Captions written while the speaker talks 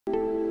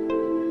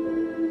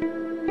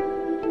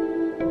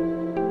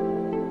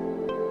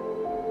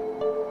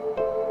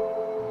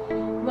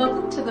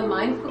to the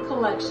Mindful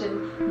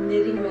Collection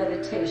Knitting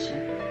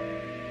Meditation.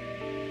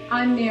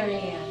 I'm Mary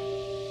Ann,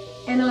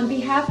 and on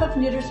behalf of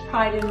Knitter's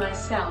Pride and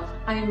myself,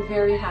 I am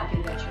very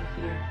happy that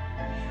you're here.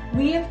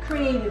 We have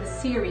created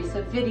a series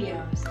of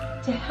videos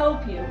to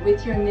help you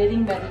with your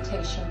knitting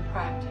meditation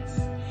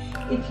practice.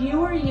 If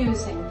you are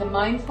using the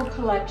Mindful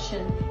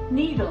Collection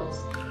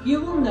needles,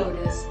 you will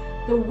notice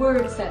the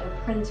words that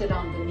are printed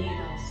on the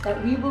needles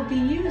that we will be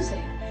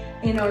using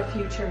in our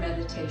future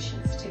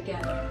meditations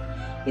together.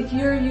 If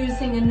you're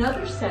using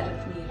another set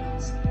of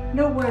needles,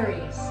 no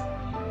worries.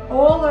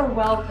 All are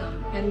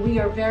welcome, and we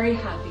are very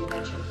happy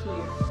that you're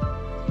here.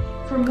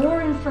 For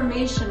more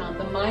information on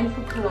the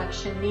Mindful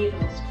Collection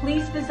needles,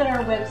 please visit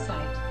our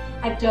website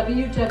at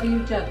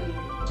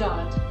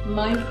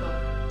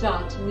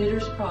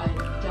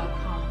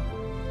www.mindful.knitterspride.com.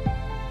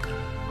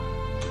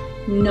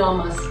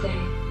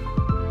 Namaste.